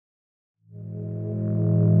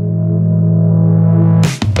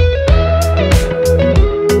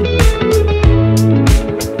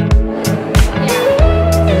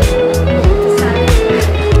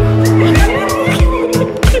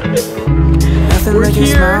We're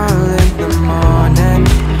here.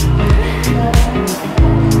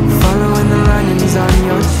 Following the linings on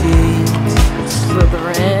your cheeks.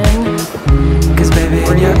 Slytherin. Cause baby,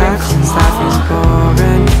 in your actions, life is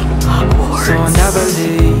boring. Hogwarts. So I'll never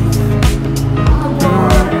leave.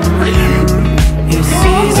 It's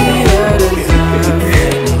easier to love when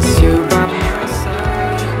it's you by my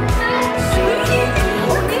side.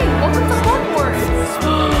 Welcome to Hogwarts.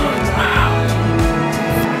 Wow.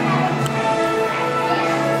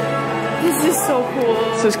 This is so cool.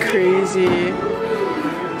 This is crazy.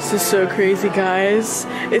 This is so crazy, guys.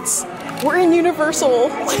 We're in Universal.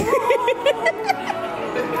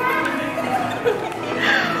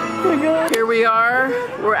 Oh my God. Here we are.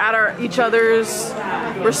 We're at each other's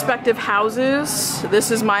respective houses.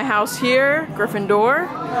 This is my house here, Gryffindor.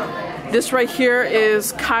 This right here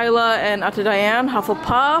is Kyla and Diane,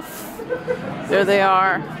 Hufflepuff. There they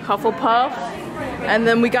are, Hufflepuff. And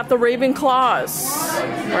then we got the Ravenclaws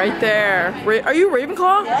right there. Are you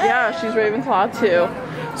Ravenclaw? Yeah, she's Ravenclaw too.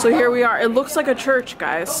 So here we are. It looks like a church,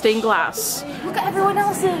 guys. Stained glass. Look at everyone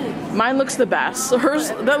else's. Mine looks the best. So hers,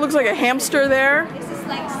 that looks like a hamster there. This is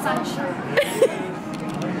like sunshine.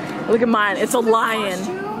 Look at mine. It's a lion.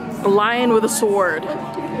 A lion with a sword.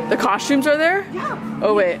 The costumes are there? Yeah.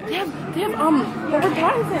 Oh wait. They have Harry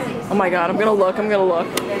Potter things. Oh my God. I'm gonna look. I'm gonna look.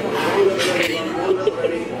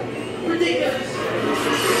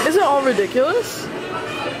 Is it all ridiculous?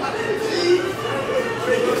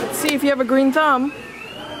 Let's see if you have a green thumb.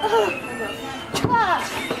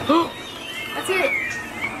 That's it.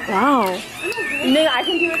 Wow. And then I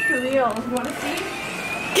can do it for real. You want to see?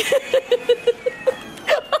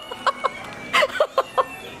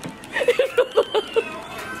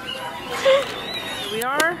 Here we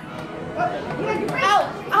are. Ow!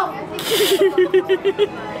 Ow!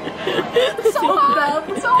 So hot!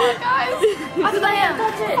 So hot, guys! After the hand!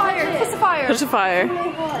 Fire! Kiss the fire! Touch the fire.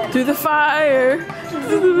 Through the fire.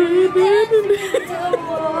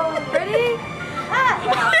 Ready? Ouch!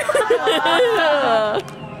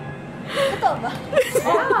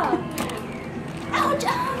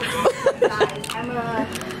 Guys, I'm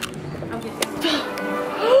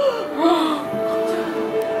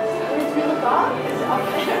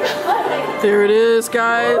There it is,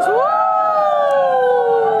 guys. Woo!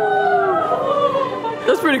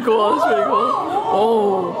 That's pretty cool. That's pretty cool.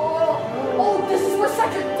 Oh. Oh, this is where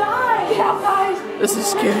Cedric died! Get out, guys! This is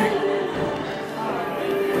scary.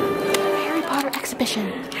 Harry Potter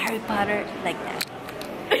exhibition. Harry Potter, like that.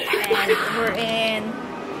 And we're in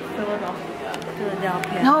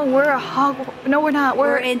Philadelphia. No, we're a Hogwarts. No, we're not.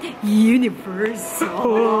 We're in Universal.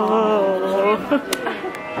 Oh.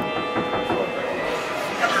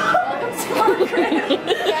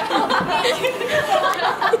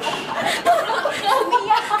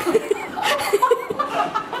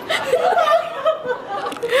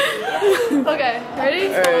 Okay, ready?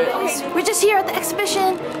 All right. We're just here at the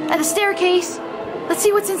exhibition, at the staircase. Let's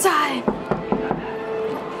see what's inside.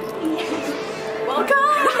 Welcome!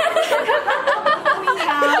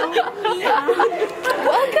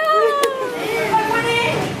 Welcome!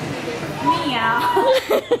 Meow.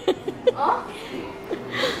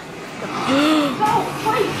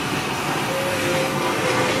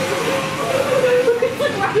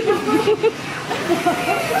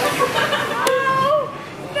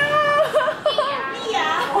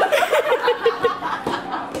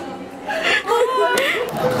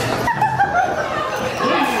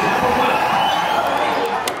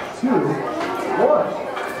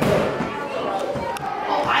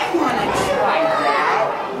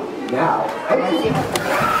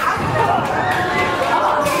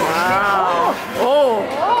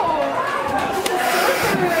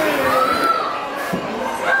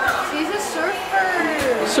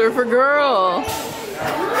 Surfer girl.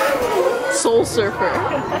 Soul surfer.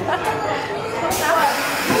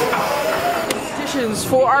 Auditions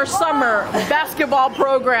for our summer basketball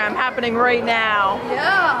program happening right now.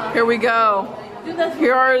 Yeah. Here we go.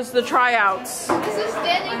 Here are the tryouts. This is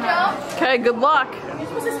standing jump. Okay, good luck. You're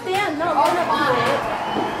supposed to stand. No,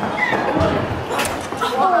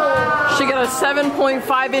 She got a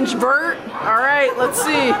 7.5-inch vert. All right, let's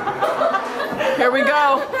see. Here we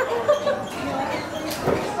go.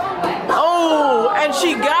 Oh, and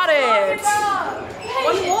she got it.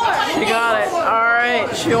 One more. She got it. All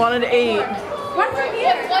right, she wanted 8. One right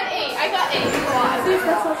here. 1 8. I got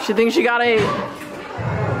 8. She thinks she got 8.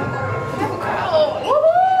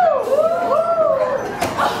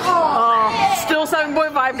 Oh, still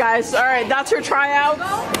 7.5, guys. All right, that's her tryout.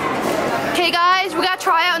 Okay, guys, we got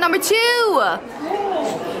tryout number 2. See,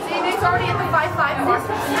 Nick's already at the 5.5 mark.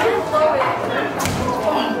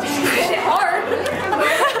 It's hard.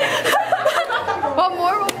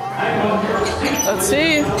 Let's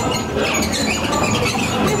see. Wait,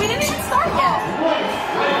 we didn't even start yet.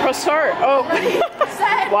 Press start. Oh.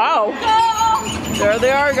 Wow. There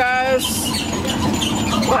they are, guys.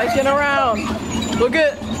 Biking around. Look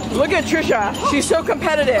at Trisha. She's so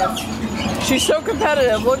competitive. She's so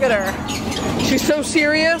competitive. Look at her. She's so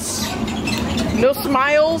serious. No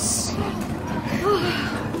smiles.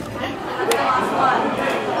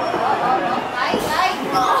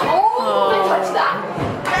 Oh.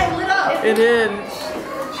 It did.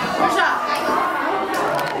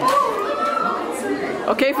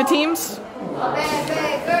 Okay for teams?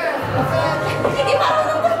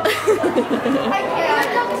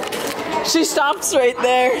 She stops right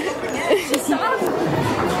there. She stopped.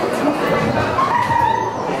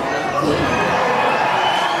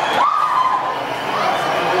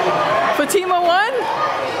 Fatima won?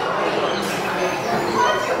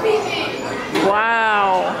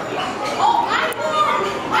 Wow.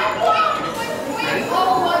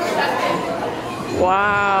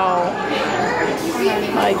 Wow.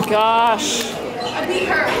 My gosh. I beat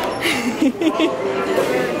her.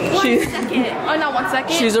 1 second. Oh, not 1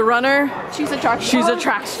 second. She's a runner. She's a track star. She's a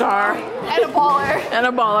track star. And a baller. And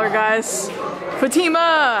a baller, guys.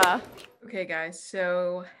 Fatima! Okay, guys,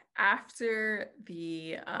 so after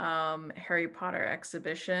the Harry Potter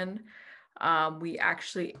exhibition, we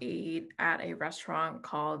actually ate at a restaurant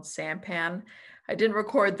called Sampan. I didn't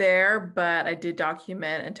record there, but I did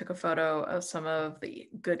document and took a photo of some of the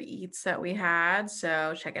good eats that we had,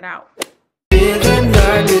 so check it out. Feeling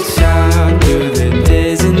like a child through the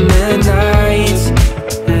days and the nights,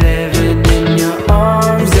 living in your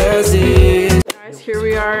arms as if. Guys, here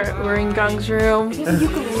we are, we're in Gung's room.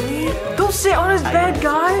 Go sit on his bed,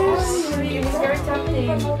 guys! It's very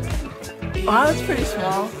tempting. Wow, that's pretty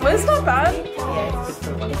small. But it's not bad.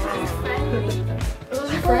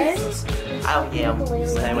 Those are friends? Oh yeah,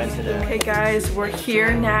 I went to the. Okay guys, we're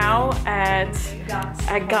here now at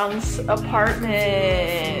Gung's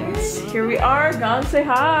apartment. Here we are. Gung, say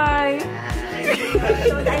hi.